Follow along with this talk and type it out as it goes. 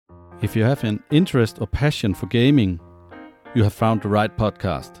If you have an interest or passion for gaming, you have found the right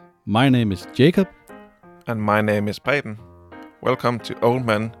podcast. My name is Jacob. And my name is Preben. Welcome to Old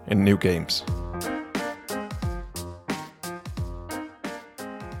Men in New Games.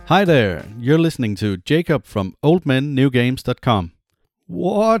 Hi there, you're listening to Jacob from oldmennewgames.com.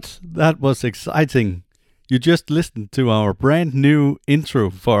 What? That was exciting. You just listened to our brand new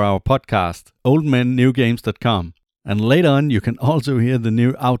intro for our podcast, oldmennewgames.com. And later on, you can also hear the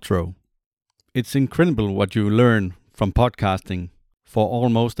new outro. It's incredible what you learn from podcasting for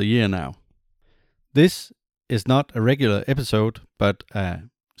almost a year now. This is not a regular episode, but a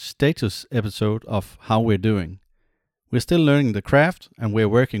status episode of how we're doing. We're still learning the craft, and we're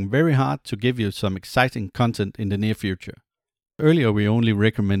working very hard to give you some exciting content in the near future. Earlier, we only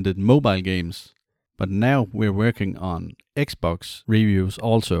recommended mobile games, but now we're working on Xbox reviews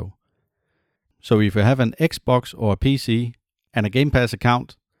also. So if you have an Xbox or a PC and a Game Pass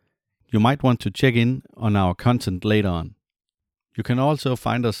account, you might want to check in on our content later on. You can also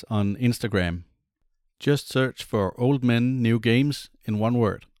find us on Instagram. Just search for Old Men New Games in one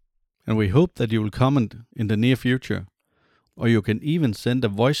word. And we hope that you will comment in the near future. Or you can even send a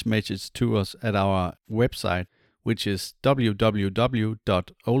voice message to us at our website, which is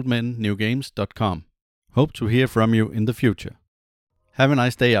www.oldmennewgames.com. Hope to hear from you in the future. Have a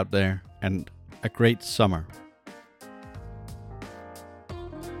nice day out there and a great summer.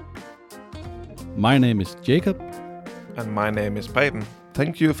 My name is Jacob. And my name is Preben.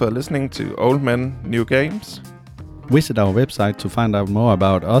 Thank you for listening to Old Men New Games. Visit our website to find out more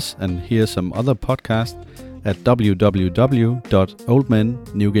about us and hear some other podcasts at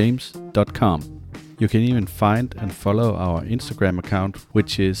www.oldmennewgames.com. You can even find and follow our Instagram account,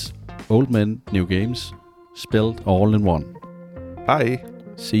 which is Old Men New Games, spelled all in one. Bye.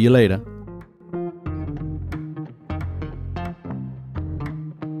 See you later.